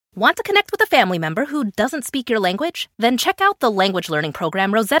Want to connect with a family member who doesn't speak your language? Then check out the language learning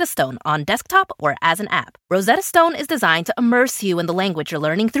program Rosetta Stone on desktop or as an app. Rosetta Stone is designed to immerse you in the language you're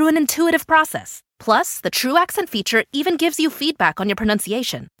learning through an intuitive process. Plus, the True Accent feature even gives you feedback on your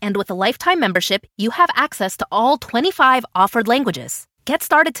pronunciation. And with a lifetime membership, you have access to all 25 offered languages. Get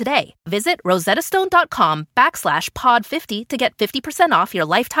started today. Visit rosettastone.com/pod50 to get 50% off your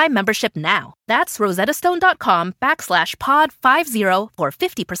lifetime membership now. That's rosettastone.com/pod50 for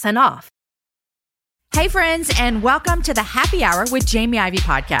 50% off. Hey friends, and welcome to the Happy Hour with Jamie Ivey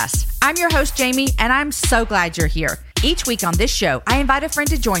podcast. I'm your host, Jamie, and I'm so glad you're here. Each week on this show, I invite a friend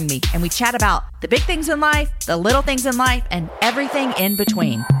to join me, and we chat about the big things in life, the little things in life, and everything in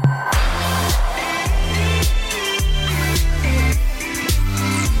between.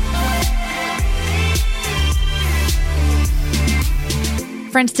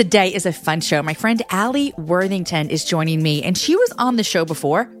 Friends, today is a fun show. My friend Alli Worthington is joining me, and she was on the show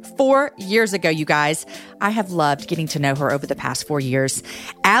before, 4 years ago, you guys. I have loved getting to know her over the past 4 years.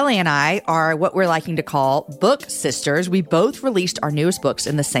 Alli and I are what we're liking to call book sisters. We both released our newest books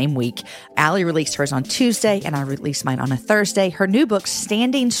in the same week. Alli released hers on Tuesday, and I released mine on a Thursday. Her new book,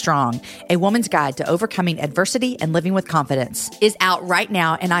 Standing Strong, A Woman's Guide to Overcoming Adversity and Living with Confidence, is out right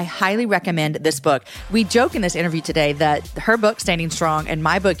now, and I highly recommend this book. We joke in this interview today that her book, Standing Strong, and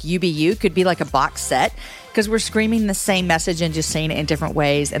my book, You Be You, could be like a box set because we're screaming the same message and just saying it in different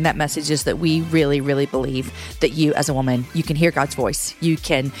ways. And that message is that we really, really believe that you as a woman, you can hear God's voice. You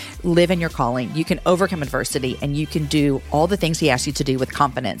can live in your calling. You can overcome adversity, and you can do all the things he asks you to do with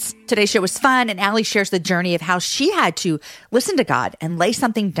confidence. Today's show was fun, and Alli shares the journey of how she had to listen to God and lay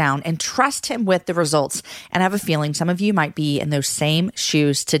something down and trust him with the results. And I have a feeling some of you might be in those same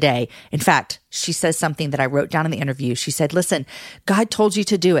shoes today. In fact, she says something that I wrote down in the interview. She said, listen, God told you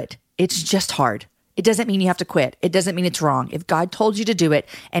to do it. It's just hard. It doesn't mean you have to quit. It doesn't mean it's wrong. If God told you to do it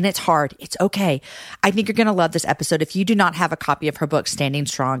and it's hard, it's okay. I think you're going to love this episode. If you do not have a copy of her book, Standing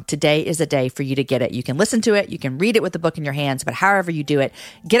Strong, today is a day for you to get it. You can listen to it. You can read it with the book in your hands, but however you do it,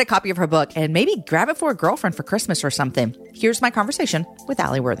 get a copy of her book and maybe grab it for a girlfriend for Christmas or something. Here's my conversation with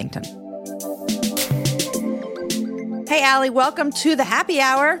Alli Worthington. Hey, Alli, welcome to the Happy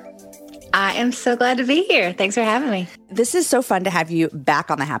Hour. I am so glad to be here. Thanks for having me. This is so fun to have you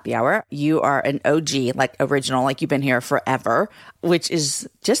back on the Happy Hour. You are an OG, like original, like you've been here forever, which is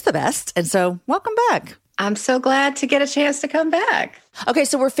just the best. And so welcome back. I'm so glad to get a chance to come back. Okay,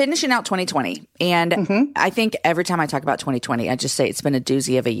 so we're finishing out 2020. And I think every time I talk about 2020, I just say it's been a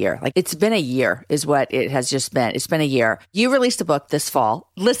doozy of a year. Like it's been a year is what it has just been. It's been a year. You released a book this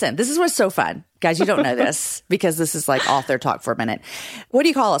fall. Listen, this is what's so fun. Guys, you don't know this because this is like author talk for a minute. What do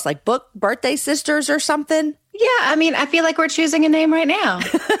you call us? Like book birthday sisters or something? Yeah, I mean, I feel like we're choosing a name right now.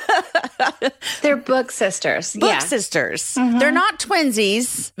 They're book sisters. Book sisters. They're not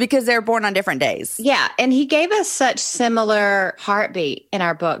twinsies because they're born on different days. Yeah, and he gave us such similar heartbeat in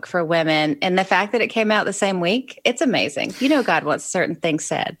our book for women. And the fact that it came out the same week, it's amazing. You know, God wants certain things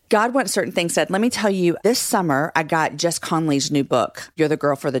said. God wants certain things said. Let me tell you, this summer, I got Jess Conley's new book, You're the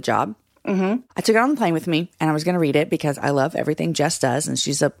Girl for the Job. I took it on the plane with me and I was going to read it because I love everything Jess does. And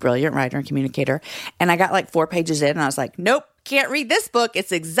she's a brilliant writer and communicator. And I got like 4 pages in and I was like, nope, can't read this book.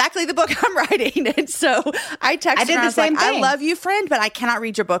 It's exactly the book I'm writing. And so I texted her and I was like, I love you, friend, but I cannot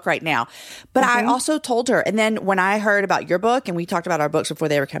read your book right now. But I also told her. And then when I heard about your book, and we talked about our books before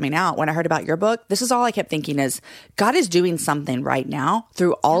they were coming out, when I heard about your book, this is all I kept thinking is God is doing something right now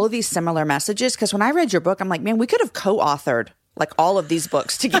through all of these similar messages. Because when I read your book, I'm like, man, we could have co-authored like all of these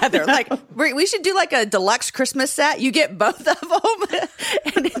books together. Like we should do like a deluxe Christmas set. You get both of them.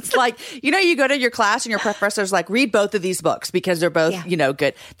 And it's like, you know, you go to your class and your professor's like, read both of these books because they're both, you know,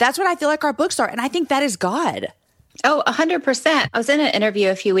 good. That's what I feel like our books are. And I think that is God. Oh, 100%. I was in an interview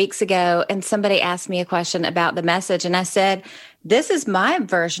a few weeks ago and somebody asked me a question about the message. And I said, this is my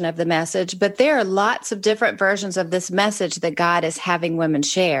version of the message, but there are lots of different versions of this message that God is having women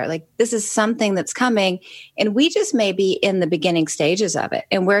share. Like this is something that's coming and we just may be in the beginning stages of it.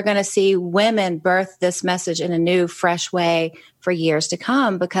 And we're going to see women birth this message in a new, fresh way for years to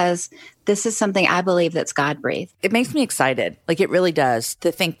come because this is something I believe that's God-breathed. It makes me excited. Like it really does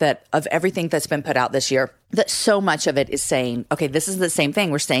to think that of everything that's been put out this year, that so much of it is saying, okay, this is the same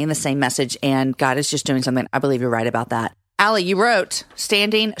thing. We're saying the same message and God is just doing something. I believe you're right about that. Alli, you wrote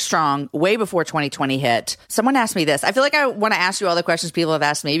Standing Strong way before 2020 hit. Someone asked me this. I feel like I want to ask you all the questions people have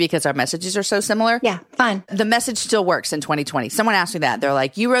asked me because our messages are so similar. Yeah, fine. The message still works in 2020. Someone asked me that. They're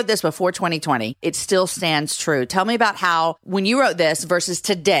like, you wrote this before 2020. It still stands true. Tell me about how, when you wrote this versus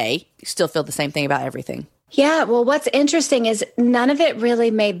today, you still feel the same thing about everything. Yeah, well, what's interesting is none of it really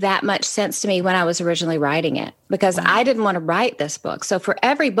made that much sense to me when I was originally writing it, because I didn't want to write this book. So for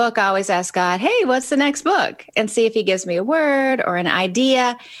every book, I always ask God, hey, what's the next book? And see if he gives me a word or an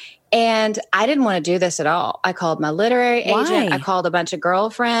idea. And I didn't want to do this at all. I called my literary agent. I called a bunch of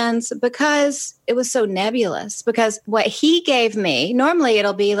girlfriends because it was so nebulous. Because what he gave me, normally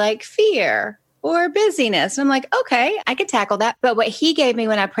it'll be like fear or busyness. And I'm like, okay, I could tackle that. But what he gave me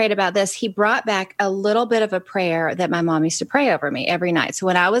when I prayed about this, he brought back a little bit of a prayer that my mom used to pray over me every night. So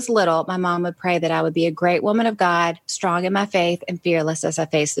when I was little, my mom would pray that I would be a great woman of God, strong in my faith, and fearless as I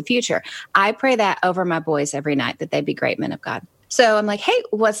face the future. I pray that over my boys every night, that they'd be great men of God. So I'm like, hey,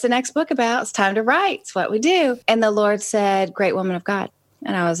 what's the next book about? It's time to write. It's what we do. And the Lord said, great woman of God.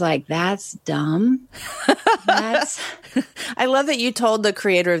 And I was like, that's dumb. I love that you told the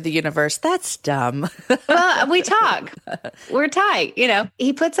creator of the universe, that's dumb. Well, we talk. We're tight.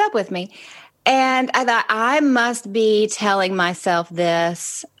 He puts up with me. And I thought, I must be telling myself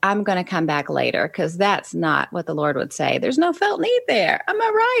this. I'm going to come back later, because that's not what the Lord would say. There's no felt need there. I'm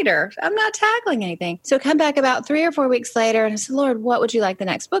a writer. I'm not tackling anything. So come back about 3 or 4 weeks later, and I said, Lord, what would you like the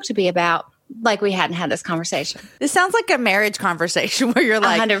next book to be about? Like we hadn't had this conversation. This sounds like a marriage conversation where you're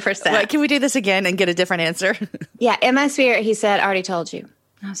like, 100%. Like, can we do this again and get a different answer? Yeah. In my spirit, he said, I already told you.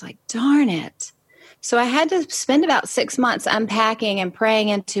 And I was like, darn it. So I had to spend about 6 months unpacking and praying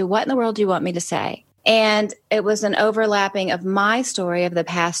into what in the world do you want me to say? And it was an overlapping of my story of the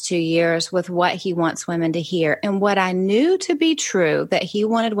past 2 years with what he wants women to hear. And what I knew to be true that he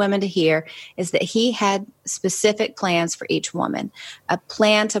wanted women to hear is that he had specific plans for each woman, a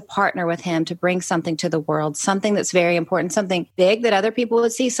plan to partner with him to bring something to the world, something that's very important, something big that other people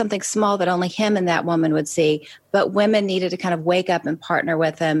would see, something small that only him and that woman would see. But women needed to kind of wake up and partner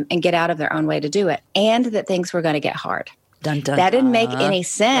with him and get out of their own way to do it. And that things were going to get hard. Dun, dun, that didn't make any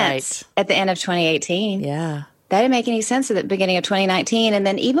sense at the end of 2018. Yeah. That didn't make any sense at the beginning of 2019. And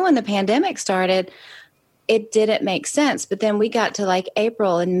then even when the pandemic started, it didn't make sense. But then we got to like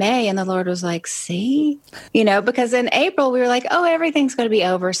April and May, and the Lord was like, see, because in April we were like, oh, everything's going to be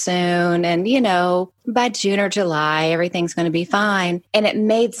over soon. And, by June or July, everything's going to be fine. And it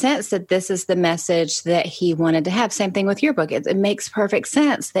made sense that this is the message that he wanted to have. Same thing with your book. It makes perfect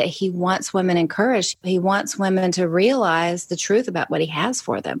sense that he wants women encouraged. He wants women to realize the truth about what he has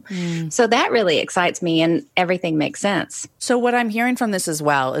for them. So that really excites me, and everything makes sense. So what I'm hearing from this as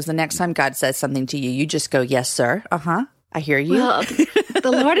well is the next time God says something to you, you just go, yes, sir. Uh-huh. I hear you. Well,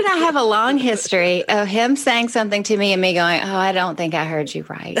 the Lord and I have a long history of him saying something to me and me going, oh, I don't think I heard you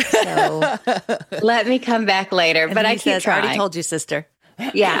right. So let me come back later. And but I keep trying. I already told you, sister.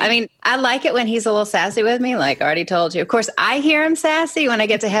 Yeah. I mean, I like it when he's a little sassy with me, like, I already told you. Of course, I hear him sassy. When I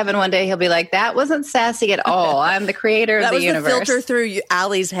get to heaven one day, he'll be like, that wasn't sassy at all. I'm the creator of the universe. That was the filter through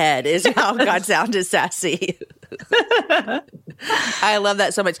Alli's head is how God sounded sassy. I love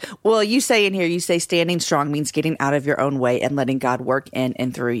that so much. Well, you say in here, you say standing strong means getting out of your own way and letting God work in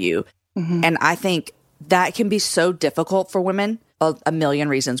and through you. Mm-hmm. And I think that can be so difficult for women. A million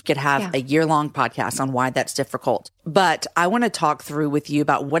reasons. We could have a year-long podcast on why that's difficult. But I want to talk through with you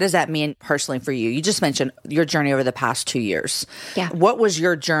about what does that mean personally for you? You just mentioned your journey over the past 2 years. Yeah. What was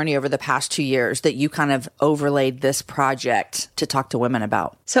your journey over the past 2 years that you kind of overlaid this project to talk to women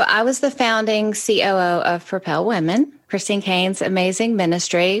about? So I was the founding COO of Propel Women, Christine Cain's amazing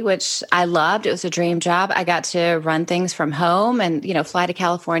ministry, which I loved. It was a dream job. I got to run things from home and, fly to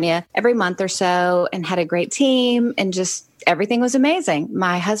California every month or so, and had a great team, and just everything was amazing.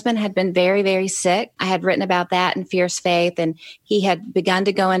 My husband had been very, very sick. I had written about that in Fierce Faith, and he had begun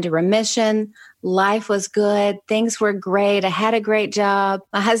to go into remission. Life was good. Things were great. I had a great job.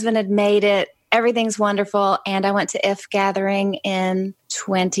 My husband had made it. Everything's wonderful. And I went to IF Gathering in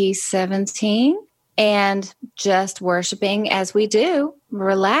 2017 and just worshiping as we do,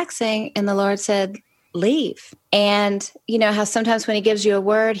 relaxing. And the Lord said, leave. And you know how sometimes when he gives you a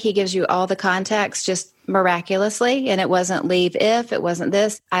word, he gives you all the context just miraculously. And it wasn't leave if, it wasn't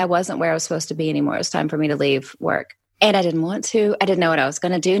this. I wasn't where I was supposed to be anymore. It was time for me to leave work. And I didn't want to. I didn't know what I was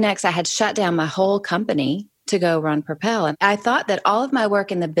going to do next. I had shut down my whole company to go run Propel. And I thought that all of my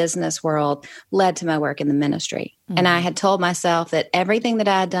work in the business world led to my work in the ministry. Mm-hmm. And I had told myself that everything that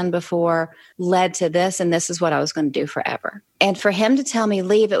I had done before led to this, and this is what I was going to do forever. And for him to tell me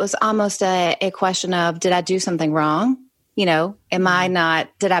leave, it was almost a question of, did I do something wrong? You know,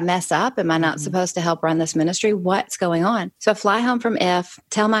 did I mess up? Am I not supposed to help run this ministry? What's going on? So I fly home from IF,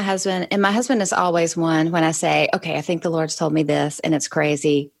 tell my husband, and my husband is always one when I say, okay, I think the Lord's told me this and it's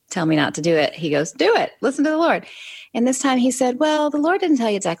crazy. Tell me not to do it. He goes, do it. Listen to the Lord. And this time he said, well, the Lord didn't tell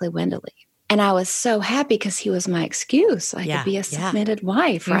you exactly when to leave. And I was so happy because he was my excuse. I could be a submitted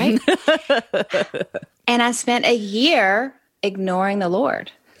wife, right? And I spent a year ignoring the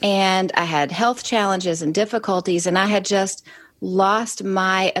Lord. And I had health challenges and difficulties, and I had just lost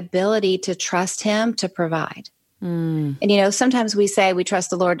my ability to trust him to provide. And, sometimes we say we trust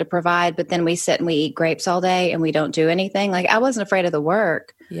the Lord to provide, but then we sit and we eat grapes all day and we don't do anything. Like, I wasn't afraid of the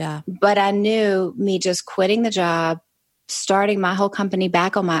work, but I knew me just quitting the job, starting my whole company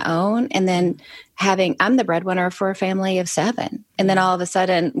back on my own, and then I'm the breadwinner for a family of 7. And then all of a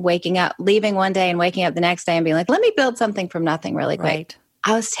sudden waking up, leaving one day and waking up the next day and being like, let me build something from nothing really quick. Right.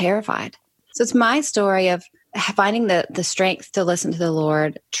 I was terrified. So it's my story of finding the strength to listen to the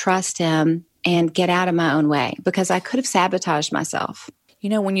Lord, trust him, and get out of my own way, because I could have sabotaged myself.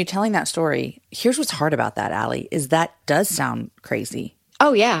 When you're telling that story, here's what's hard about that, Alli, is that does sound crazy.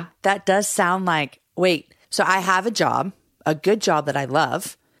 Oh, yeah. That does sound like, wait, so I have a job, a good job that I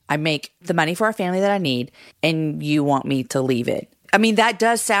love. I make the money for our family that I need, and you want me to leave it. I mean, that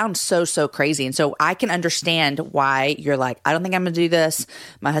does sound so crazy. And so I can understand why you're like, I don't think I'm going to do this.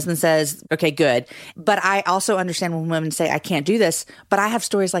 My husband says, okay, good. But I also understand when women say, I can't do this. But I have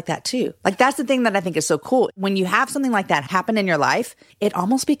stories like that too. Like, that's the thing that I think is so cool. When you have something like that happen in your life, it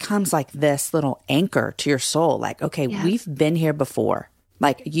almost becomes like this little anchor to your soul. Like, okay, we've been here before.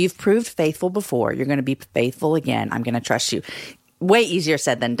 Like, you've proved faithful before. You're going to be faithful again. I'm going to trust you. Way easier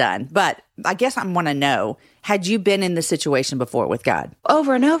said than done. But I guess I want to know, had you been in this situation before with God?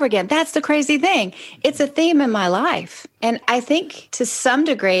 Over and over again. That's the crazy thing. It's a theme in my life. And I think to some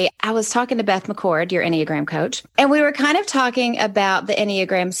degree, I was talking to Beth McCord, your Enneagram coach, and we were kind of talking about the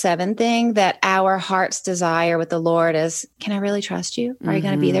Enneagram 7 thing, that our heart's desire with the Lord is, can I really trust you? Are you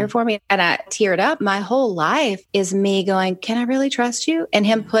going to be there for me? And I teared up. My whole life is me going, can I really trust you? And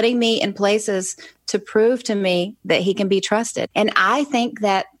him putting me in places to prove to me that he can be trusted. And I think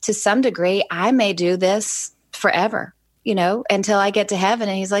that to some degree, I may do this forever, until I get to heaven.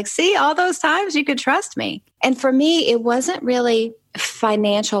 And he's like, see, all those times you could trust me. And for me, it wasn't really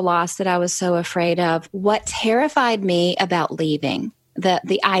financial loss that I was so afraid of. What terrified me about leaving,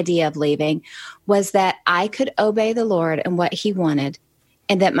 the idea of leaving, was that I could obey the Lord and what he wanted,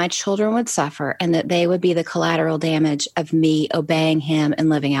 and that my children would suffer, and that they would be the collateral damage of me obeying him and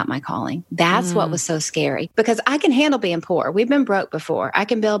living out my calling. That's what was so scary, because I can handle being poor. We've been broke before. I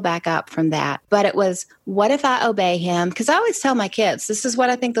can build back up from that. But it was, what if I obey him? Because I always tell my kids, this is what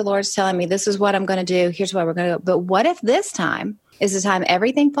I think the Lord's telling me. This is what I'm going to do. Here's where we're going to go. But what if this time is the time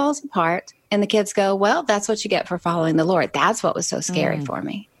everything falls apart and the kids go, well, that's what you get for following the Lord? That's what was so scary for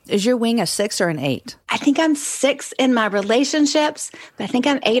me. Is your wing a 6 or an 8? I think I'm 6 in my relationships, but I think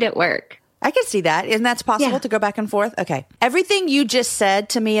I'm 8 at work. I can see that. And that's possible to go back and forth? Okay. Everything you just said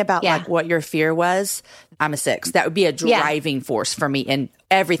to me about like what your fear was, I'm a 6. That would be a driving force for me in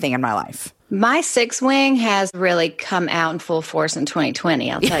everything in my life. My 6 wing has really come out in full force in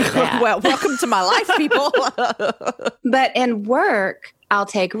 2020. I'll tell you that. Well, welcome to my life, people. But in work, I'll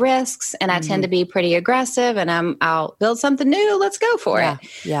take risks, and I tend to be pretty aggressive, and I'll build something new. Let's go for it.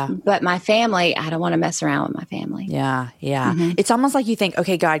 Yeah. But my family, I don't want to mess around with my family. Yeah. It's almost like you think,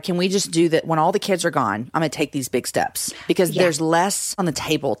 okay, God, can we just do that? When all the kids are gone, I'm going to take these big steps, because there's less on the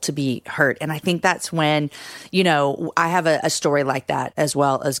table to be hurt. And I think that's when, I have a story like that, as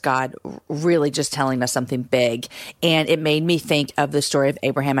well as God really just telling us something big. And it made me think of the story of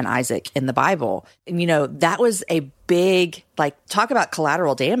Abraham and Isaac in the Bible. And, that was a big, talk about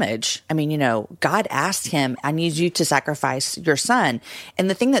collateral damage. I mean, God asked him, I need you to sacrifice your son. And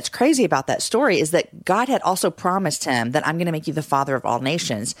the thing that's crazy about that story is that God had also promised him that I'm going to make you the father of all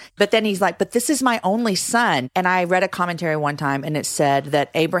nations. But then he's like, but this is my only son. And I read a commentary one time, and it said that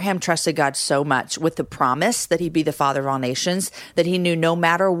Abraham trusted God so much with the promise that he'd be the father of all nations, that he knew no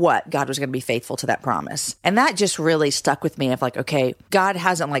matter what, God was going to be faithful to that promise. And that just really stuck with me of like, okay, God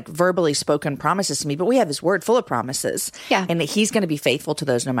hasn't verbally spoken promises to me, but we have his word full of promises. Yeah. And that he's going to be faithful to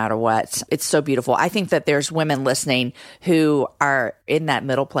those no matter what. It's so beautiful. I think that there's women listening who are in that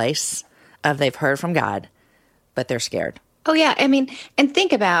middle place of they've heard from God, but they're scared. Oh, yeah. I mean, and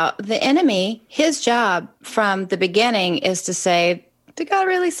think about the enemy. His job from the beginning is to say, did God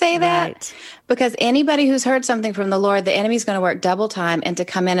really say that? Right. Because anybody who's heard something from the Lord, the enemy's going to work double time and to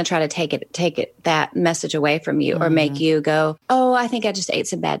come in and try to take that message away from you, or make you go, oh, I think I just ate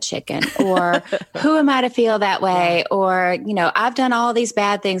some bad chicken, or who am I to feel that way? Or, I've done all these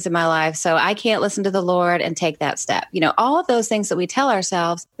bad things in my life, so I can't listen to the Lord and take that step. All of those things that we tell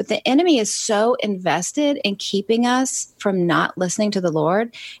ourselves, but the enemy is so invested in keeping us from not listening to the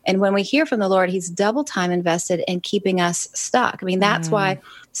Lord. And when we hear from the Lord, he's double time invested in keeping us stuck. I mean, that's why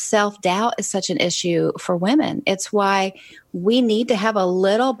self-doubt is such an issue for women. It's why we need to have a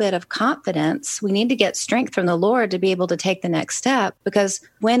little bit of confidence. We need to get strength from the Lord to be able to take the next step. Because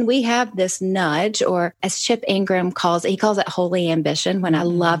when we have this nudge, or as Chip Ingram calls it, he calls it holy ambition, when I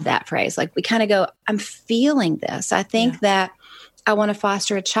love that phrase, like we kind of go, I'm feeling this. I think that I want to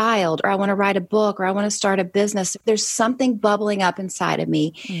foster a child, or I want to write a book, or I want to start a business. There's something bubbling up inside of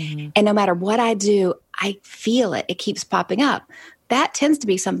me. And no matter what I do, I feel it. It keeps popping up. That tends to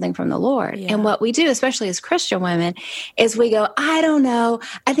be something from the Lord. And what we do, especially as Christian women, is we go, I don't know.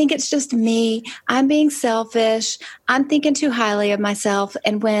 I think it's just me. I'm being selfish. I'm thinking too highly of myself.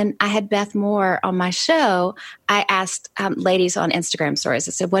 And when I had Beth Moore on my show, I asked ladies on Instagram stories,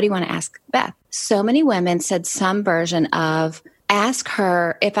 I said, what do you want to ask Beth? So many women said some version of, ask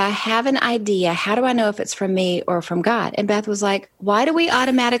her, if I have an idea, how do I know if it's from me or from God? And Beth was like, why do we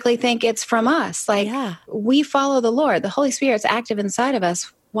automatically think it's from us? Like, we follow the Lord. The Holy Spirit's active inside of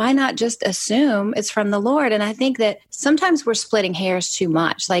us. Why not just assume it's from the Lord? And I think that sometimes we're splitting hairs too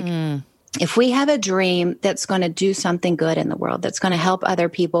much. Like, if we have a dream that's going to do something good in the world, that's going to help other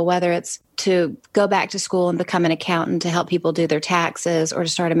people, whether it's to go back to school and become an accountant to help people do their taxes, or to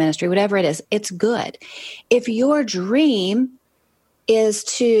start a ministry, whatever it is, it's good. If your dream is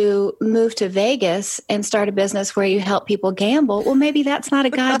to move to Vegas and start a business where you help people gamble, well, maybe that's not a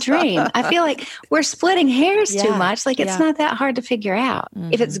God dream. I feel like we're splitting hairs too much. Like, it's not that hard to figure out.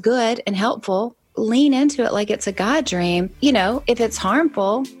 If it's good and helpful, lean into it like it's a God dream. You know, if it's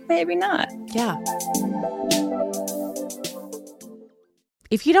harmful, maybe not. Yeah.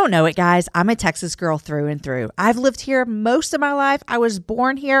 If you don't know it, guys, I'm a Texas girl through and through. I've lived here most of my life. I was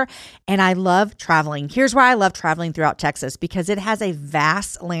born here, and I love traveling. Here's why I love traveling throughout Texas, because it has a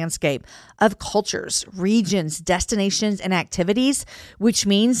vast landscape of cultures, regions, destinations, and activities, which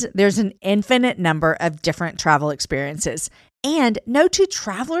means there's an infinite number of different travel experiences. And no two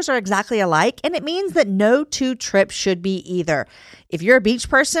travelers are exactly alike, and it means that no two trips should be either. If you're a beach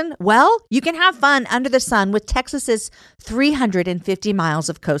person, well, you can have fun under the sun with Texas's 350 miles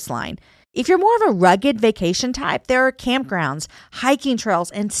of coastline. If you're more of a rugged vacation type, there are campgrounds, hiking trails,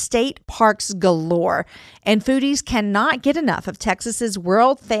 and state parks galore. And foodies cannot get enough of Texas's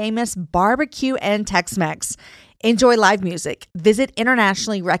world-famous barbecue and Tex-Mex. Enjoy live music, visit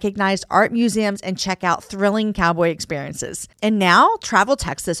internationally recognized art museums, and check out thrilling cowboy experiences. And now, Travel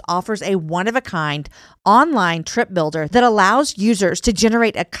Texas offers a one-of-a-kind online trip builder that allows users to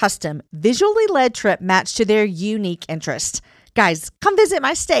generate a custom, visually led trip matched to their unique interests. Guys, come visit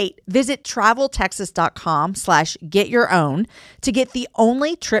my state. Visit traveltexas.com/getyourown to get the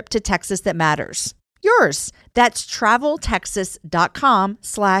only trip to Texas that matters. Yours. That's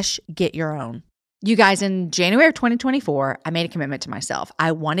traveltexas.com/getyourown. You guys, in January of 2024, I made a commitment to myself.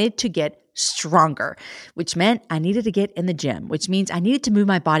 I wanted to get stronger, which meant I needed to get in the gym, which means I needed to move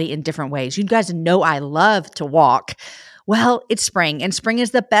my body in different ways. You guys know I love to walk. Well, it's spring, and spring is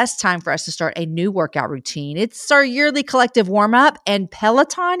the best time for us to start a new workout routine. It's our yearly collective warm-up, and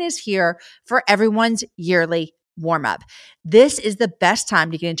Peloton is here for everyone's yearly warm-up. This is the best time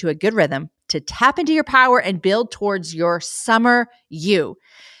to get into a good rhythm, to tap into your power and build towards your summer you.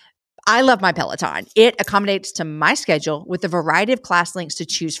 I love my Peloton. It accommodates to my schedule with a variety of class links to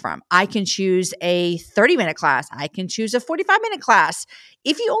choose from. I can choose a 30-minute class. I can choose a 45-minute class.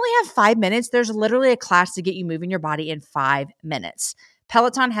 If you only have 5 minutes, there's literally a class to get you moving your body in 5 minutes.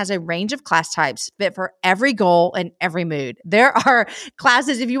 Peloton has a range of class types fit for every goal and every mood. There are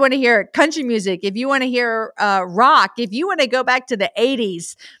classes if you want to hear country music, if you want to hear rock, if you want to go back to the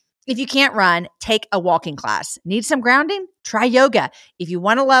 80s. If you can't run, take a walking class. Need some grounding? Try yoga. If you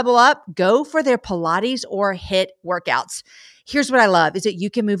want to level up, go for their Pilates or HIIT workouts. Here's what I love is that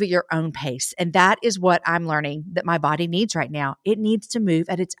you can move at your own pace. And that is what I'm learning that my body needs right now. It needs to move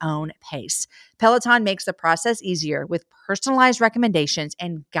at its own pace. Peloton makes the process easier with personalized recommendations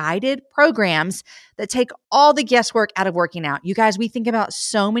and guided programs that take all the guesswork out of working out. You guys, we think about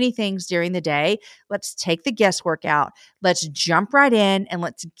so many things during the day. Let's take the guesswork out. Let's jump right in and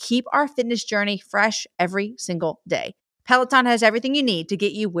let's keep our fitness journey fresh every single day. Peloton has everything you need to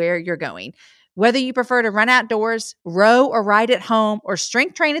get you where you're going. Whether you prefer to run outdoors, row or ride at home, or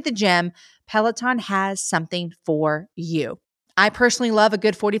strength train at the gym, Peloton has something for you. I personally love a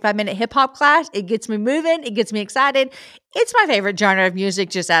good 45-minute hip hop class. It gets me moving. It gets me excited. It's my favorite genre of music.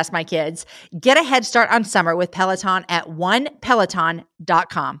 Just ask my kids. Get a head start on summer with Peloton at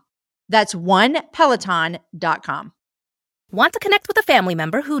onepeloton.com. That's onepeloton.com. Want to connect with a family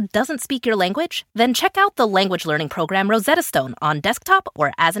member who doesn't speak your language? Then check out the language learning program Rosetta Stone on desktop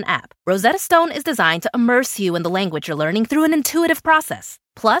or as an app. Rosetta Stone is designed to immerse you in the language you're learning through an intuitive process.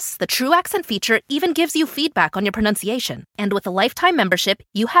 Plus, the True Accent feature even gives you feedback on your pronunciation. And with a lifetime membership,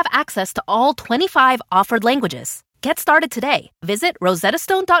 you have access to all 25 offered languages. Get started today. Visit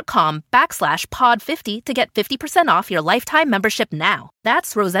rosettastone.com/pod50 to get 50% off your lifetime membership now.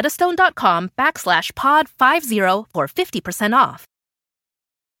 That's rosettastone.com/pod50 for 50% off.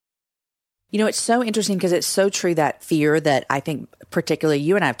 You know, it's so interesting because it's so true, that fear that I think particularly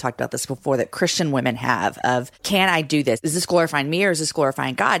you and I have talked about this before, that Christian women have of, can I do this? Is this glorifying me or is this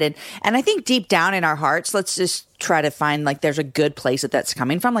glorifying God? And I think deep down in our hearts, let's just try to find like there's a good place that's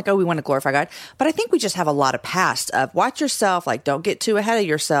coming from. Like, oh, we want to glorify God. But I think we just have a lot of past of watch yourself, like don't get too ahead of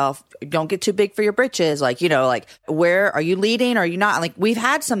yourself. Don't get too big for your britches. Like, you know, like where are you leading? Or are you not? Like we've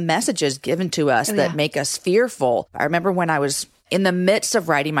had some messages given to us that make us fearful. I remember when I was in the midst of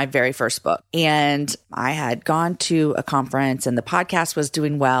writing my very first book, and I had gone to a conference and the podcast was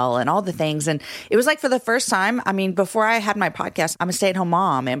doing well and all the things. And it was like for the first time, I mean, before I had my podcast, I'm a stay-at-home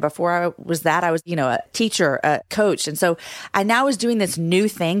mom. And before I was that, I was, you know, a teacher, a coach. And so I now was doing this new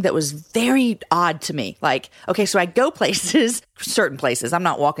thing that was very odd to me. Like, okay, so I go places, certain places. I'm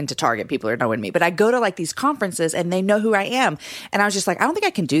not walking to Target. People are knowing me, but I go to like these conferences and they know who I am. And I was just like, I don't think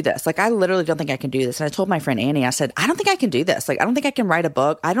I can do this. Like, I literally don't think I can do this. And I told my friend Annie, I said, I don't think I can do this. Like, I don't think I can write a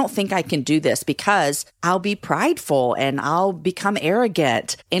book. I don't think I can do this because I'll be prideful and I'll become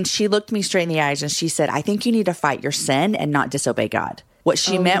arrogant. And she looked me straight in the eyes and she said, I think you need to fight your sin and not disobey God. What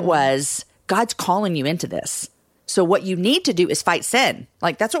she meant was, God's calling you into this. So what you need to do is fight sin.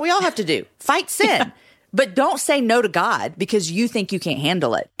 Like, that's what we all have to do. Fight sin. But don't say no to God because you think you can't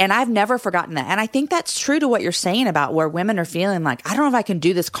handle it. And I've never forgotten that. And I think that's true to what you're saying about where women are feeling like, I don't know if I can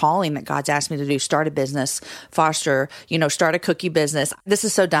do this calling that God's asked me to do, start a business, foster, you know, start a cookie business. This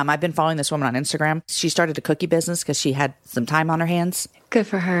is so dumb. I've been following this woman on Instagram. She started a cookie business because she had some time on her hands. Good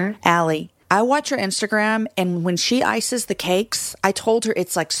for her. Alli. I watch her Instagram, and when she ices the cakes, I told her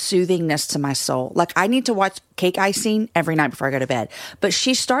it's like soothingness to my soul. Like, I need to watch cake icing every night before I go to bed. But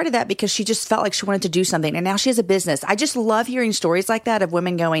she started that because she just felt like she wanted to do something, and now she has a business. I just love hearing stories like that of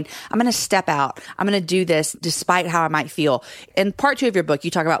women going, I'm going to step out. I'm going to do this despite how I might feel. In part 2 of your book,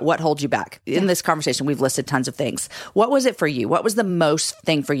 you talk about what holds you back. In this conversation, we've listed tons of things. What was it for you? What was the most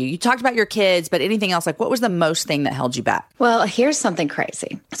thing for you? You talked about your kids, but anything else? Like, what was the most thing that held you back? Well, here's something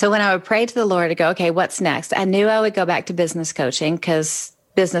crazy. So when I would pray to the Lord to go, okay, what's next? I knew I would go back to business coaching because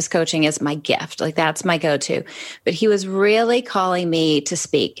business coaching is my gift. Like, that's my go-to. But he was really calling me to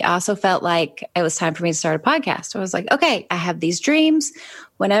speak. I also felt like it was time for me to start a podcast. I was like, okay, I have these dreams.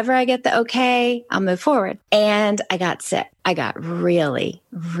 Whenever I get the okay, I'll move forward. And I got sick. I got really,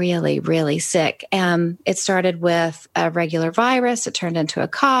 really, really sick. It started with a regular virus. It turned into a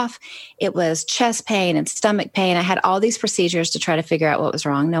cough. It was chest pain and stomach pain. I had all these procedures to try to figure out what was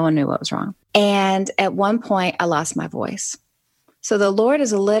wrong. No one knew what was wrong. And at one point, I lost my voice. So the Lord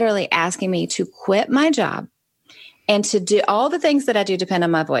is literally asking me to quit my job and to do all the things that I do depend on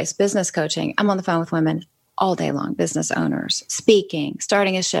my voice. Business coaching. I'm on the phone with women all day long, business owners, speaking,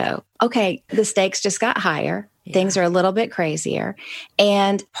 starting a show. Okay, the stakes just got higher. Yeah. Things are a little bit crazier.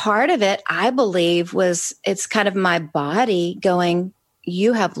 And part of it, I believe, was it's kind of my body going,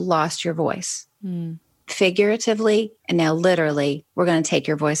 you have lost your voice. Figuratively, and now literally, we're going to take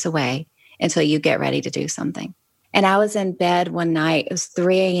your voice away until you get ready to do something. And I was in bed one night. It was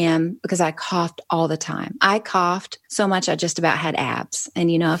 3 a.m. because I coughed all the time. I coughed so much I just about had abs. And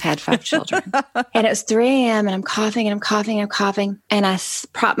you know, I've had 5 children. And it was 3 a.m. and I'm coughing and I'm coughing and I'm coughing. And I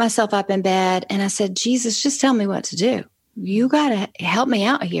propped myself up in bed and I said, Jesus, just tell me what to do. You got to help me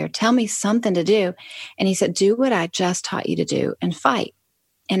out here. Tell me something to do. And he said, do what I just taught you to do and fight.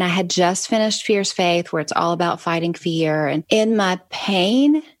 And I had just finished Fierce Faith, where it's all about fighting fear. And in my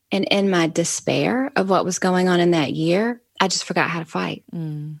pain and in my despair of what was going on in that year, I just forgot how to fight.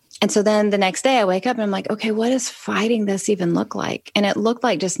 And so then the next day I wake up and I'm like, okay, what does fighting this even look like? And it looked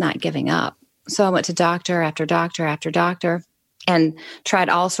like just not giving up. So I went to doctor after doctor after doctor and tried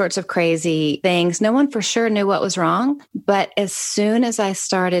all sorts of crazy things. No one for sure knew what was wrong. But as soon as I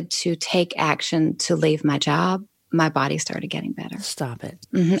started to take action to leave my job, my body started getting better. Stop it.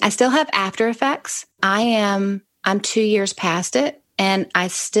 I still have after effects. I'm 2 years past it. And I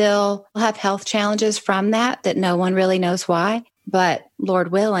still have health challenges from that no one really knows why. But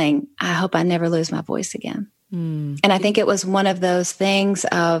Lord willing, I hope I never lose my voice again. And I think it was one of those things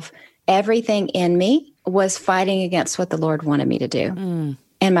of everything in me was fighting against what the Lord wanted me to do.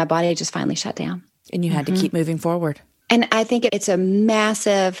 And my body just finally shut down. And you had to keep moving forward. And I think it's a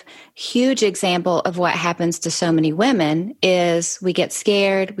massive, huge example of what happens to so many women is we get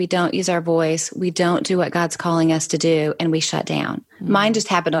scared, we don't use our voice, we don't do what God's calling us to do, and we shut down. Mine just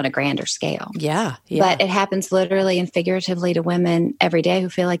happened on a grander scale. Yeah. But it happens literally and figuratively to women every day who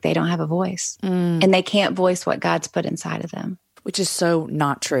feel like they don't have a voice and they can't voice what God's put inside of them. which is so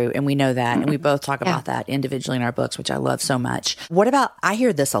not true. And we know that. And we both talk about that individually in our books, which I love so much. What about, I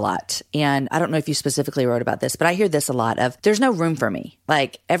hear this a lot. And I don't know if you specifically wrote about this, but I hear this a lot of, there's no room for me.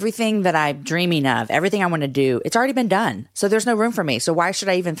 Like everything that I'm dreaming of, everything I want to do, it's already been done. So there's no room for me. So why should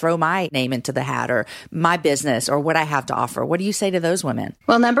I even throw my name into the hat or my business or what I have to offer? What do you say to those women?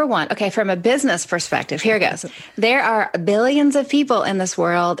 Well, number one, okay, from a business perspective, here goes. There are billions of people in this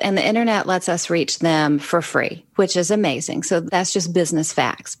world, and the internet lets us reach them for free, which is amazing. So that's just business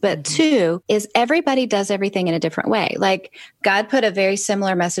facts. But two is everybody does everything in a different way. Like God put a very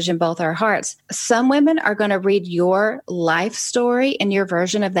similar message in both our hearts. Some women are going to read your life story and your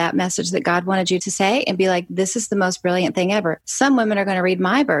version of that message that God wanted you to say and be like, this is the most brilliant thing ever. Some women are going to read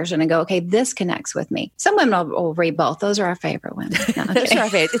my version and go, okay, this connects with me. Some women will read both. Those are our favorite women. No, those are our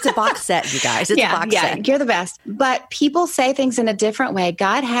favorite. It's a box set, you guys. It's a box set. You're the best. But people say things in a different way.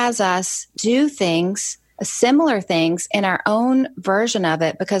 God has us do things, similar things in our own version of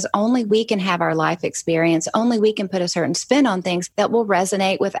it, because only we can have our life experience. Only we can put a certain spin on things that will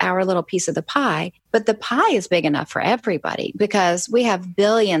resonate with our little piece of the pie. But the pie is big enough for everybody because we have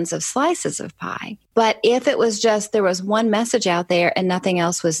billions of slices of pie. But if it was just there was one message out there and nothing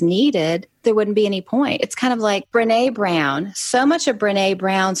else was needed, there wouldn't be any point. It's kind of like Brené Brown. So much of Brené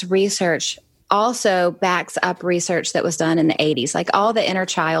Brown's research also backs up research that was done in the 80s, like all the inner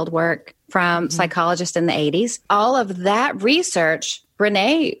child work from psychologists in the 80s. All of that research,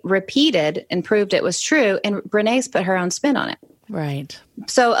 Brené repeated and proved it was true, and Brené's put her own spin on it. Right.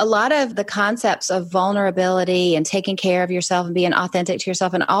 So a lot of the concepts of vulnerability and taking care of yourself and being authentic to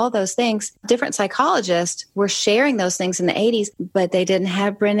yourself and all those things, different psychologists were sharing those things in the 80s, but they didn't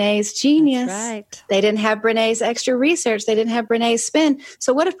have Brené's genius. That's right. They didn't have Brené's extra research. They didn't have Brené's spin.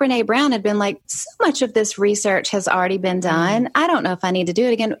 So what if Brené Brown had been like, so much of this research has already been done. I don't know if I need to do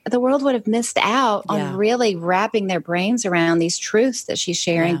it again. The world would have missed out on really wrapping their brains around these truths that she's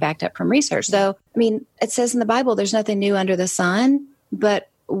sharing backed up from research. So, I mean, it says in the Bible, there's nothing new under the sun, but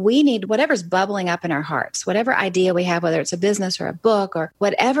we need whatever's bubbling up in our hearts, whatever idea we have, whether it's a business or a book or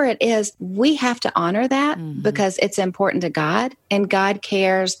whatever it is, we have to honor that because it's important to God. And God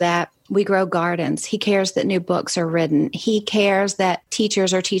cares that we grow gardens. He cares that new books are written. He cares that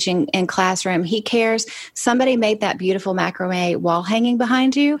teachers are teaching in classroom. He cares somebody made that beautiful macrame wall hanging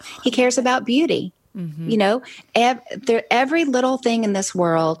behind you. He cares about beauty. You know, every little thing in this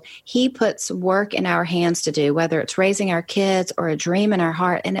world, he puts work in our hands to do, whether it's raising our kids or a dream in our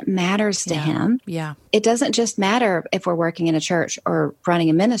heart, and it matters to him. Yeah. It doesn't just matter if we're working in a church or running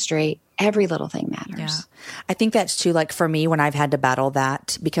a ministry. Every little thing matters. Yeah. I think that's too, like for me, when I've had to battle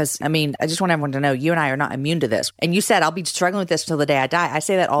that, because I mean, I just want everyone to know you and I are not immune to this. And you said, I'll be struggling with this until the day I die. I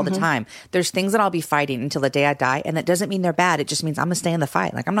say that all the time. There's things that I'll be fighting until the day I die. And that doesn't mean they're bad. It just means I'm going to stay in the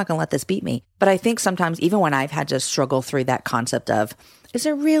fight. Like, I'm not going to let this beat me. But I think sometimes even when I've had to struggle through that concept of, is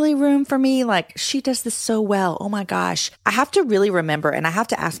there really room for me? Like, she does this so well. Oh my gosh. I have to really remember, and I have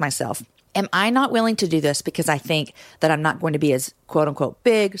to ask myself, am I not willing to do this because I think that I'm not going to be as quote unquote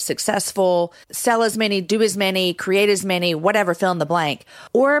big, successful, sell as many, do as many, create as many, whatever, fill in the blank?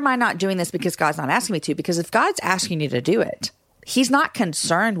 Or am I not doing this because God's not asking me to? Because if God's asking you to do it, he's not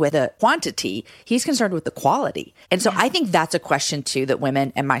concerned with the quantity. He's concerned with the quality. And so I think that's a question too that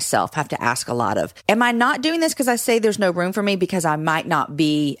women and myself have to ask a lot of. Am I not doing this because I say there's no room for me because I might not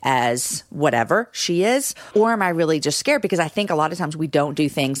be as whatever she is? Or am I really just scared? Because I think a lot of times we don't do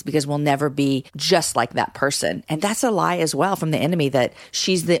things because we'll never be just like that person. And that's a lie as well from the enemy, that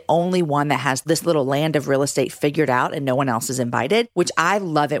she's the only one that has this little land of real estate figured out and no one else is invited, which I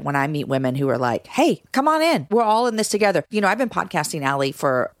love it when I meet women who are like, hey, come on in. We're all in this together. You know, I've been podcasting, Alli,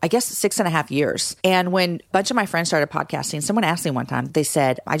 for I guess 6.5 years. And when a bunch of my friends started podcasting, someone asked me one time, they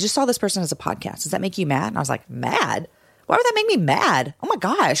said, I just saw this person as a podcast. Does that make you mad? And I was like, mad? Why would that make me mad? Oh my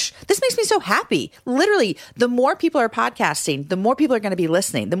gosh, this makes me so happy. Literally, the more people are podcasting, the more people are going to be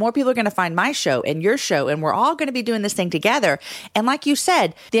listening. The more people are going to find my show and your show, and we're all going to be doing this thing together. And like you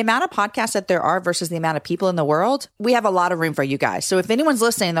said, the amount of podcasts that there are versus the amount of people in the world, we have a lot of room for you guys. So if anyone's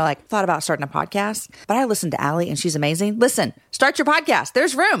listening, they're like, thought about starting a podcast, but I listened to Alli and she's amazing. Listen, start your podcast.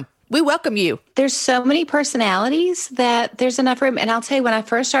 There's room. We welcome you. There's so many personalities that there's enough room. And I'll tell you, when I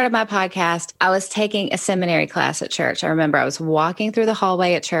first started my podcast, I was taking a seminary class at church. I remember I was walking through the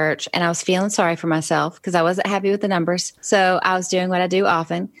hallway at church and I was feeling sorry for myself because I wasn't happy with the numbers. So I was doing what I do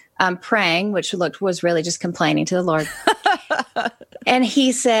often, praying, which was really just complaining to the Lord. And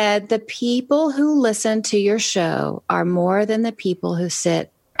he said, the people who listen to your show are more than the people who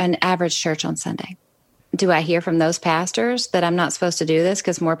sit an average church on Sunday. Do I hear from those pastors that I'm not supposed to do this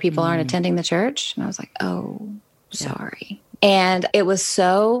because more people aren't attending the church? And I was like, oh, sorry. And it was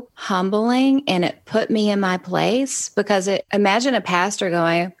so humbling, and it put me in my place because imagine a pastor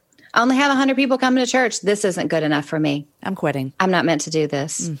going, I only have 100 people coming to church. This isn't good enough for me. I'm quitting. I'm not meant to do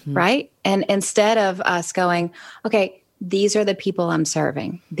this, right? And instead of us going, okay, these are the people I'm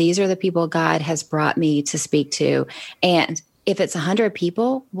serving. These are the people God has brought me to speak to. And if it's 100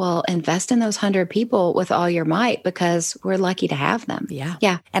 people, well, invest in those 100 people with all your might because we're lucky to have them. Yeah.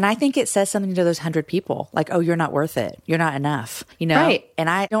 Yeah. And I think it says something to those 100 people like, oh, you're not worth it. You're not enough, Right. And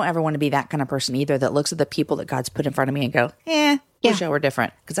I don't ever want to be that kind of person either that looks at the people that God's put in front of me and go, wish I were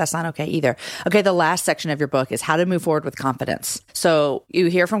different, because that's not okay either. Okay. The last section of your book is how to move forward with confidence. So you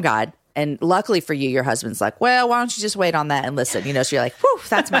hear from God. And luckily for you, your husband's like, well, why don't you just wait on that and listen? So you're like, whew,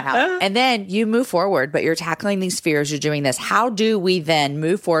 that's my house. And then you move forward, but you're tackling these fears. You're doing this. How do we then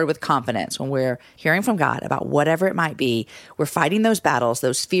move forward with confidence when we're hearing from God about whatever it might be? We're fighting those battles,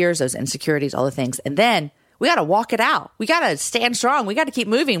 those fears, those insecurities, all the things. And then we got to walk it out. We got to stand strong. We got to keep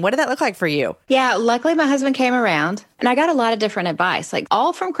moving. What did that look like for you? Yeah, luckily my husband came around and I got a lot of different advice, like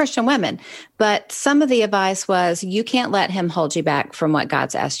all from Christian women. But some of the advice was, you can't let him hold you back from what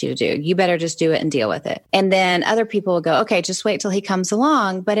God's asked you to do. You better just do it and deal with it. And then other people will go, okay, just wait till he comes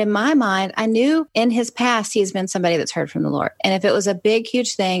along. But in my mind, I knew in his past, he's been somebody that's heard from the Lord. And if it was a big,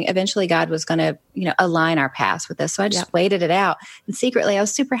 huge thing, eventually God was going to, align our paths with this. So I just waited it out. And secretly, I was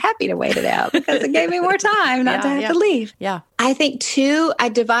super happy to wait it out because it gave me more time not to have to leave. Yeah. I think too, I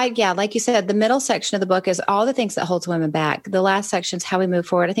divide, like you said, the middle section of the book is all the things that holds women back. The last section is how we move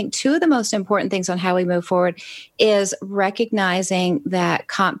forward. I think two of the most important things on how we move forward is recognizing that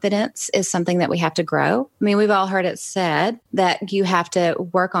confidence is something that we have to grow. I mean, we've all heard it said that you have to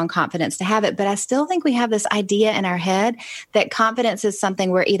work on confidence to have it, but I still think we have this idea in our head that confidence is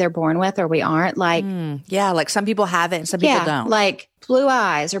something we're either born with or we aren't. Like, like some people have it and some people don't. Like blue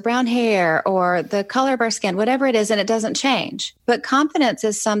eyes or brown hair or the color of our skin, whatever it is, and it doesn't change. But confidence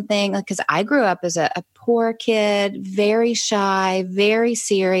is something, because I grew up as a poor kid, very shy, very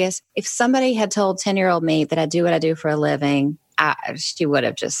serious. If somebody had told 10-year-old me that I do what I do for a living, she would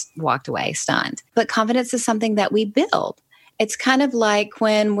have just walked away stunned. But confidence is something that we build. It's kind of like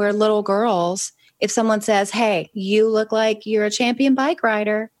when we're little girls, if someone says, hey, you look like you're a champion bike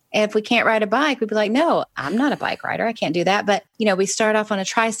rider. And if we can't ride a bike, we'd be like, no, I'm not a bike rider. I can't do that. But, we start off on a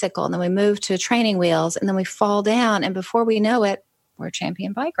tricycle and then we move to training wheels and then we fall down. And before we know it, we're a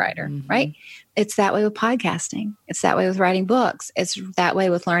champion bike rider, right? It's that way with podcasting. It's that way with writing books. It's that way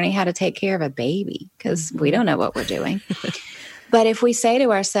with learning how to take care of a baby because we don't know what we're doing. But if we say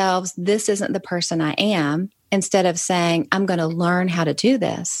to ourselves, this isn't the person I am, instead of saying, I'm going to learn how to do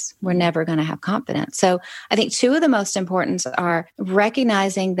this, we're never going to have confidence. So I think two of the most important are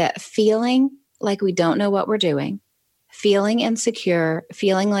recognizing that feeling like we don't know what we're doing, feeling insecure,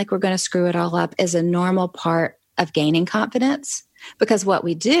 feeling like we're going to screw it all up is a normal part of gaining confidence. Because what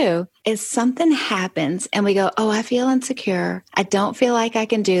we do is something happens and we go, oh, I feel insecure. I don't feel like I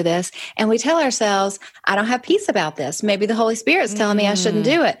can do this. And we tell ourselves, I don't have peace about this. Maybe the Holy Spirit's telling me I shouldn't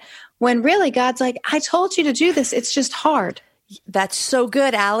do it. When really God's like, I told you to do this. It's just hard. That's so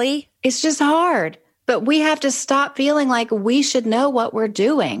good, Alli. It's just hard. But we have to stop feeling like we should know what we're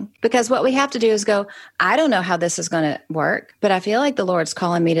doing, because what we have to do is go, I don't know how this is going to work, but I feel like the Lord's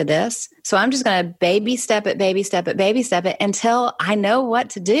calling me to this. So I'm just going to baby step it until I know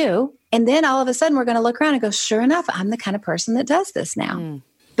what to do. And then all of a sudden we're going to look around and go, sure enough, I'm the kind of person that does this now.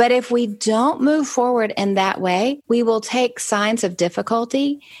 But if we don't move forward in that way, we will take signs of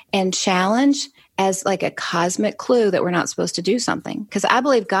difficulty and challenge as like a cosmic clue that we're not supposed to do something. Because I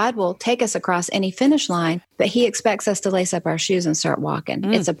believe God will take us across any finish line, but he expects us to lace up our shoes and start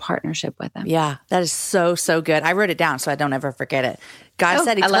walking. It's a partnership with him. Yeah, that is so, so good. I wrote it down so I don't ever forget it. God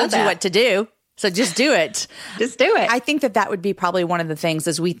said he told you what to do. So just do it. Just do it. I think that would be probably one of the things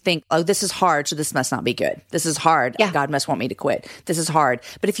as we think, oh, this is hard, so this must not be good. This is hard. Yeah. God must want me to quit. This is hard.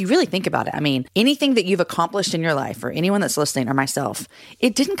 But if you really think about it, I mean, anything that you've accomplished in your life or anyone that's listening or myself,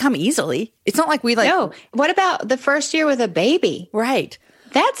 it didn't come easily. It's not like we No. What about the first year with a baby? Right.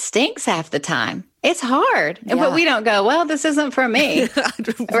 That stinks half the time. It's hard. Yeah. But we don't go, well, this isn't for me.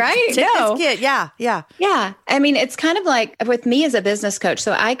 Right? Take this kid. Yeah. Yeah. I mean, it's kind of like with me as a business coach.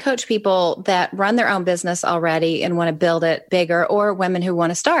 So I coach people that run their own business already and want to build it bigger, or women who want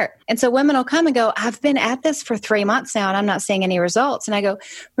to start. And so women will come and go, I've been at this for 3 months now and I'm not seeing any results. And I go,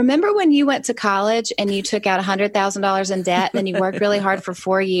 remember when you went to college and you took out $100,000 in debt and then you worked really hard for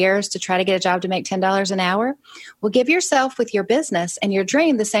 4 years to try to get a job to make $10 an hour? Well, give yourself with your business and your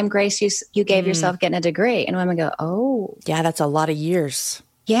dream the same grace you gave yourself getting a degree. And women go, oh. Yeah, that's a lot of years.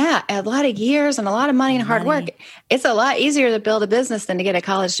 Yeah, a lot of years and a lot of money and hard work. It's a lot easier to build a business than to get a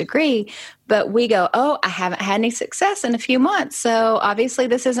college degree. But we go, oh, I haven't had any success in a few months, so obviously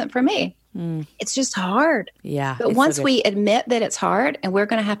this isn't for me. It's just hard. Yeah. But once we admit that it's hard and we're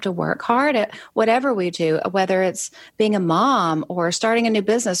going to have to work hard at whatever we do, whether it's being a mom or starting a new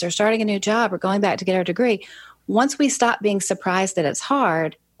business or starting a new job or going back to get our degree, once we stop being surprised that it's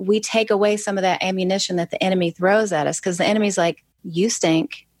hard, we take away some of that ammunition that the enemy throws at us, because the enemy's like, you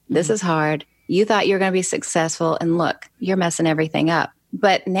stink. This is hard. You thought you were going to be successful, and look, you're messing everything up.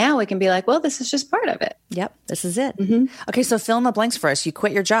 But now we can be like, well, this is just part of it. Yep, this is it. Okay, so fill in the blanks for us. You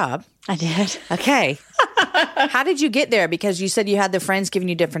quit your job. I did. Okay. How did you get there? Because you said you had the friends giving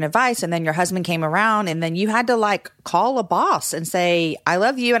you different advice, and then your husband came around, and then you had to like call a boss and say, I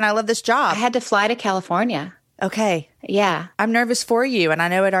love you and I love this job. I had to fly to California. Okay. Yeah. I'm nervous for you, and I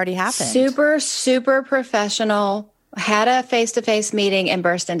know it already happened. Super, super professional. Had a face-to-face meeting and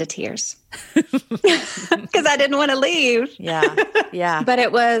burst into tears because I didn't want to leave. Yeah. But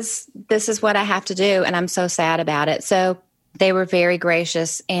it was, this is what I have to do. And I'm so sad about it. So they were very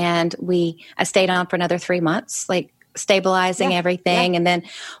gracious. And I stayed on for another 3 months, like stabilizing everything. And then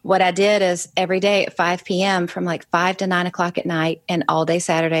what I did is every day at 5 p.m. from like 5 to 9 o'clock at night and all day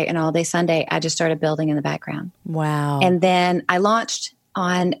Saturday and all day Sunday, I just started building in the background. Wow. And then I launched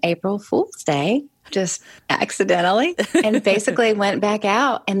on April Fool's Day, just accidentally, and basically went back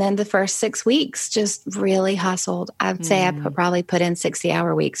out. And then the first 6 weeks just really hustled. I'd say I probably put in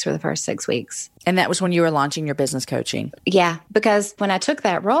 60-hour weeks for the first 6 weeks. And that was when you were launching your business coaching. Yeah, because when I took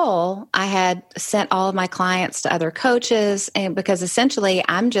that role, I had sent all of my clients to other coaches. And because essentially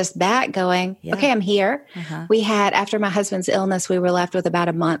I'm just back going, okay, I'm here. We had, after my husband's illness, we were left with about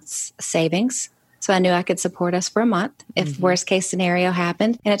a month's savings. So I knew I could support us for a month if worst case scenario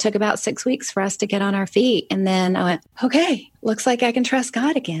happened. And it took about 6 weeks for us to get on our feet. And then I went, okay, looks like I can trust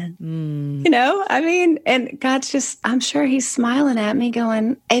God again. You know, I mean, and God's just, I'm sure he's smiling at me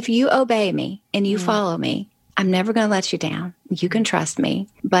going, if you obey me and you follow me, I'm never going to let you down. You can trust me.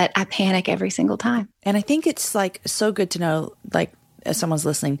 But I panic every single time. And I think it's like so good to know, like, if someone's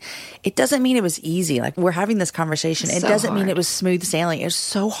listening, it doesn't mean it was easy. Like, we're having this conversation. It doesn't mean it was smooth sailing. It was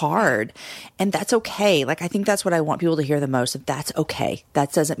so hard. And that's okay. Like, I think that's what I want people to hear the most. If that's okay.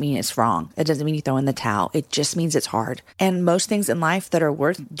 That doesn't mean it's wrong. It doesn't mean you throw in the towel. It just means it's hard. And most things in life that are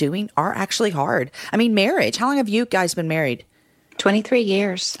worth doing are actually hard. I mean, marriage. How long have you guys been married? 23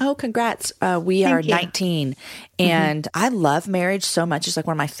 years. Oh, congrats. We are 19. And I love marriage so much. It's like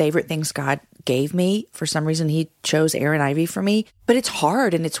one of my favorite things God gave me. For some reason, he chose Aaron Ivy for me. But it's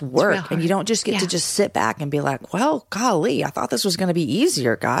hard and it's work. It's and you don't just get to just sit back and be like, well, golly, I thought this was going to be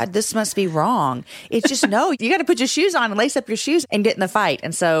easier, God. This must be wrong. It's just, no, you got to put your shoes on and lace up your shoes and get in the fight.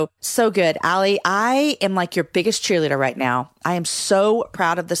 And so good. Alli, I am like your biggest cheerleader right now. I am so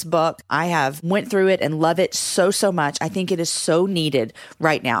proud of this book. I have went through it and love it so much. I think it is so needed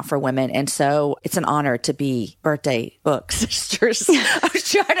right now for women. And so it's an honor to be birthday book sisters. I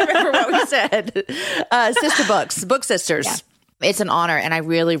was trying to remember what we said. Sister books, book sisters. Yeah. It's an honor. And I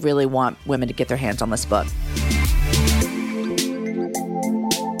really, really want women to get their hands on this book.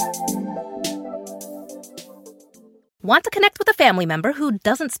 Want to connect with a family member who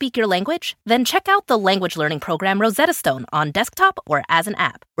doesn't speak your language? Then check out the language learning program Rosetta Stone on desktop or as an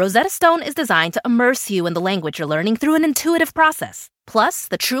app. Rosetta Stone is designed to immerse you in the language you're learning through an intuitive process. Plus,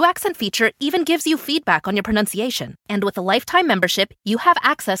 the True Accent feature even gives you feedback on your pronunciation. And with a lifetime membership, you have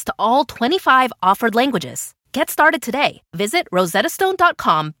access to all 25 offered languages. Get started today. Visit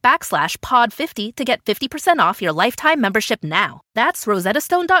rosettastone.com/pod50 to get 50% off your lifetime membership now. That's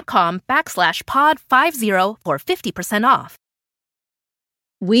rosettastone.com/pod50 for 50% off.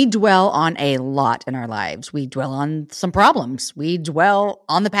 We dwell on a lot in our lives. We dwell on some problems. We dwell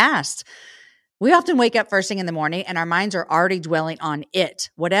on the past. We often wake up first thing in the morning and our minds are already dwelling on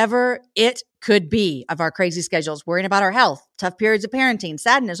it, whatever it could be of our crazy schedules, worrying about our health, tough periods of parenting,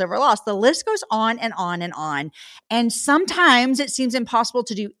 sadness over loss. The list goes on and on and on. And sometimes it seems impossible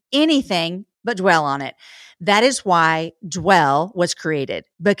to do anything but dwell on it. That is why Dwell was created,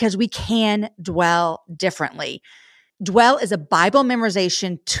 because we can dwell differently. Dwell is a Bible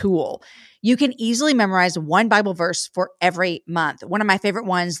memorization tool. You can easily memorize one Bible verse for every month. One of my favorite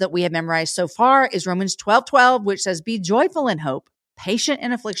ones that we have memorized so far is Romans 12:12, which says, "Be joyful in hope, patient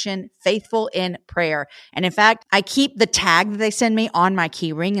in affliction, faithful in prayer." And in fact, I keep the tag that they send me on my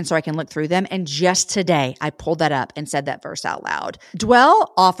key ring, and so I can look through them. And just today, I pulled that up and said that verse out loud.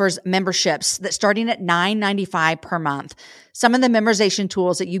 Dwell offers memberships that starting at $9.95 per month. Some of the memorization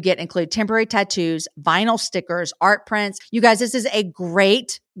tools that you get include temporary tattoos, vinyl stickers, art prints. You guys, this is a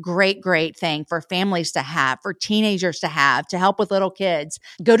great thing for families to have, for teenagers to have, to help with little kids.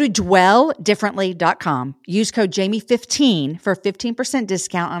 Go to dwelldifferently.com. Use code Jamie15 for 15%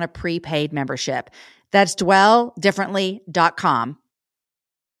 discount on a prepaid membership. That's dwelldifferently.com.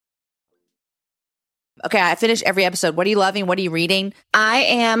 Okay, I finish every episode. What are you loving? What are you reading? I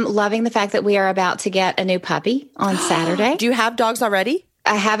am loving the fact that we are about to get a new puppy on Saturday. Do you have dogs already?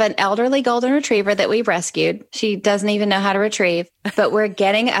 I have an elderly golden retriever that we rescued. She doesn't even know how to retrieve, but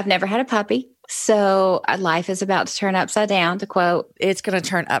I've never had a puppy. So life is about to turn upside down, to quote. It's going to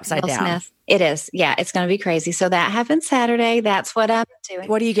turn upside down. Smith. It is. Yeah, it's going to be crazy. So that happens Saturday. That's what I'm doing.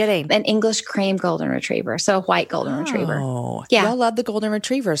 What are you getting? An English cream golden retriever. So a white golden retriever. Oh, yeah. Y'all love the golden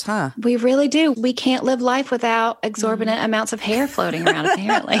retrievers, huh? We really do. We can't live life without exorbitant amounts of hair floating around,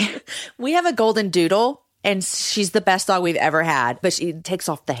 apparently. We have a golden doodle. And she's the best dog we've ever had, but she takes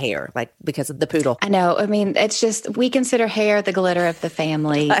off the hair, like because of the poodle. I know. I mean, it's just, we consider hair the glitter of the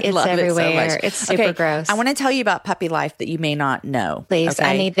family. It's everywhere. So it's super gross. I want to tell you about puppy life that you may not know. Please, okay?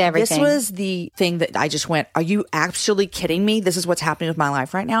 I need everything. This was the thing that I just went, are you actually kidding me? This is what's happening with my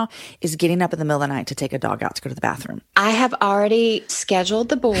life right now, is getting up in the middle of the night to take a dog out to go to the bathroom. I have already scheduled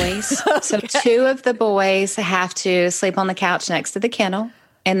the boys. So 2 of the boys have to sleep on the couch next to the kennel.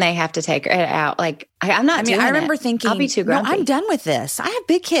 And they have to take her out. Like, I'm not doing it. I remember thinking, I'll be too grumpy. No, I'm done with this. I have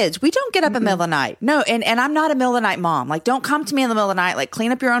big kids. We don't get up in the middle of the night. No, and I'm not a middle of the night mom. Like, don't come to me in the middle of the night. Like,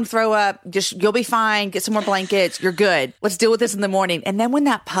 clean up your own throw up. You'll be fine. Get some more blankets. You're good. Let's deal with this in the morning. And then when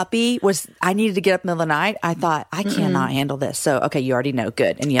that puppy I needed to get up in the middle of the night, I thought, I cannot handle this. So, okay, you already know.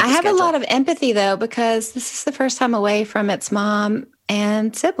 Good. And I have a lot of empathy, though, because this is the first time away from its mom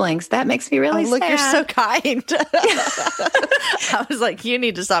and siblings. That makes me really sad. Look, you're so kind. I was like, you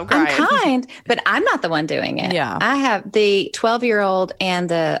need to stop crying. I'm kind, but I'm not the one doing it. Yeah. I have the 12-year-old and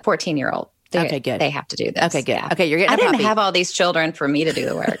the 14 14-year-old. Okay, good. They have to do this. Okay, good. Yeah. Okay, you're getting I a puppy. didn't have all these children for me to do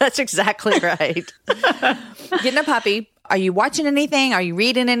the work. That's exactly right. Getting a puppy. Are you watching anything? Are you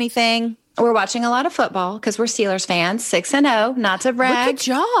reading anything? We're watching a lot of football because we're Steelers fans. 6-0, not to brag. Look at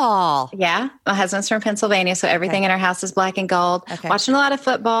y'all. Yeah. My husband's from Pennsylvania, so everything in our house is black and gold. Okay. Watching a lot of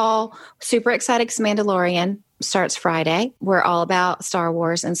football. Super excited because Mandalorian starts Friday. We're all about Star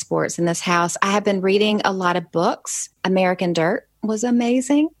Wars and sports in this house. I have been reading a lot of books. American Dirt was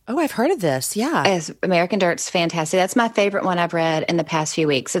amazing. Oh, I've heard of this. Yeah. American Dirt's fantastic. That's my favorite one I've read in the past few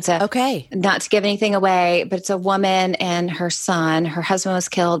weeks. It's okay. Not to give anything away, but it's a woman and her son. Her husband was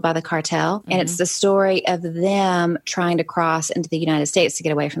killed by the cartel. And it's the story of them trying to cross into the United States to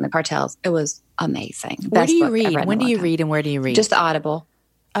get away from the cartels. It was amazing. Where do you read? When do you read and where do you read? Just Audible.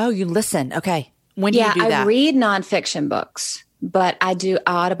 Oh, you listen. Okay. When do you do that? I read nonfiction books. But I do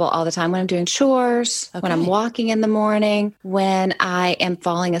Audible all the time when I'm doing chores, when I'm walking in the morning, when I am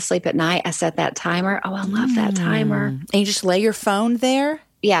falling asleep at night. I set that timer. Oh, I love that timer. And you just lay your phone there?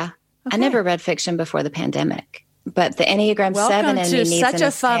 Yeah. Okay. I never read fiction before the pandemic. But the Enneagram 7 in me needs such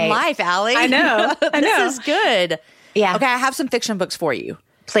a fun life, Alli. I know. This is good. Yeah. Okay, I have some fiction books for you.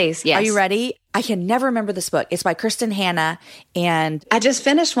 Please, yes. Are you ready? I can never remember this book. It's by Kristen Hanna, and I just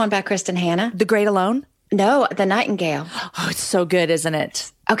finished one by Kristen Hanna. The Great Alone? No, The Nightingale. Oh, it's so good, isn't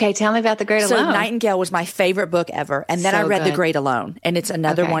it? Okay, tell me about The Great Alone. So Nightingale was my favorite book ever. And then I read The Great Alone, and it's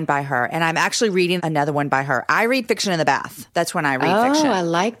another one by her. And I'm actually reading another one by her. I read fiction in the bath. That's when I read fiction. Oh, I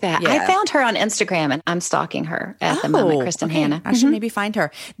like that. Yeah. I found her on Instagram, and I'm stalking her at the moment, Kristen Hanna. I should maybe find her.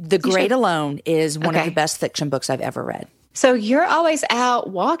 The Great Alone is one of the best fiction books I've ever read. So you're always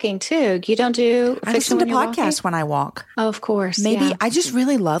out walking too. You don't do fiction. I listen to podcasts walking? when I walk. Oh, of course. Maybe I just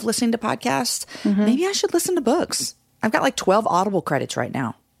really love listening to podcasts. Maybe I should listen to books. I've got like 12 Audible credits right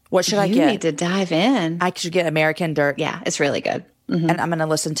now. What should I get? You need to dive in. I should get American Dirt. Yeah, it's really good. And I'm going to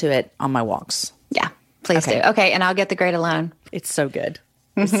listen to it on my walks. Yeah, please do. Okay, and I'll get The Great Alone. It's so good.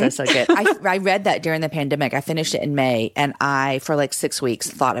 It's so good. I read that during the pandemic. I finished it in May, and I, for like 6 weeks,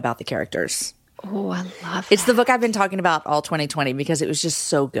 thought about the characters. Oh, I love it. It's the book I've been talking about all 2020 because it was just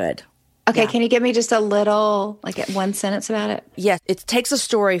so good. Okay, can you give me just a little, like one sentence about it? Yes, it takes a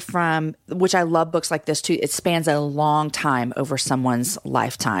story from, which I love books like this too. It spans a long time over someone's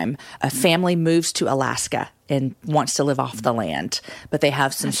lifetime. A family moves to Alaska and wants to live off the land, but they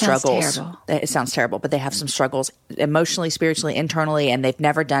have some struggles. Terrible. It sounds terrible, but they have some struggles emotionally, spiritually, internally, and they've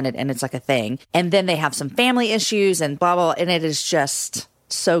never done it, and it's like a thing. And then they have some family issues and blah, blah, blah, and it is just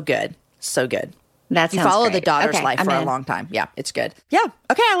so good. So good. That sounds You follow great. the daughter's life for a long time. Yeah, it's good. Yeah.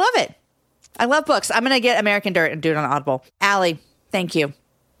 Okay, I love it. I love books. I'm going to get American Dirt and do it on Audible. Alli, thank you.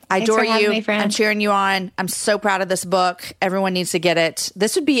 I Thanks adore for having you. me, friend. I'm cheering you on. I'm so proud of this book. Everyone needs to get it.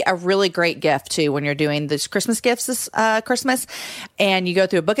 This would be a really great gift, too, when you're doing these Christmas gifts this Christmas and you go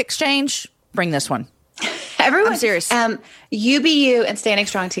through a book exchange. Bring this one. Everyone, I'm serious. You be you and standing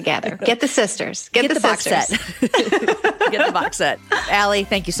strong together. Get the sisters. Get the box sisters. set. Get the box set. Alli,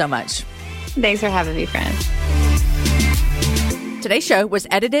 thank you so much. Thanks for having me, friend. Today's show was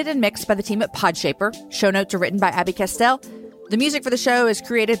edited and mixed by the team at Podshaper. Show notes are written by Abby Castell. The music for the show is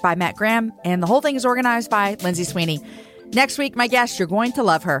created by Matt Graham, and the whole thing is organized by Lindsay Sweeney. Next week, my guest, you're going to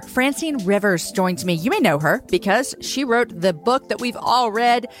love her. Francine Rivers joins me. You may know her because she wrote the book that we've all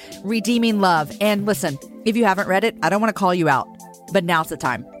read, Redeeming Love. And listen, if you haven't read it, I don't want to call you out, but now's the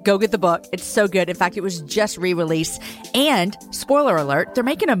time. Go get the book. It's so good. In fact, it was just re-released. And spoiler alert, they're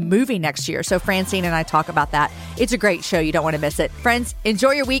making a movie next year. So Francine and I talk about that. It's a great show. You don't want to miss it. Friends,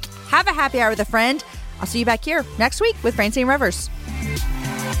 enjoy your week. Have a happy hour with a friend. I'll see you back here next week with Francine Rivers.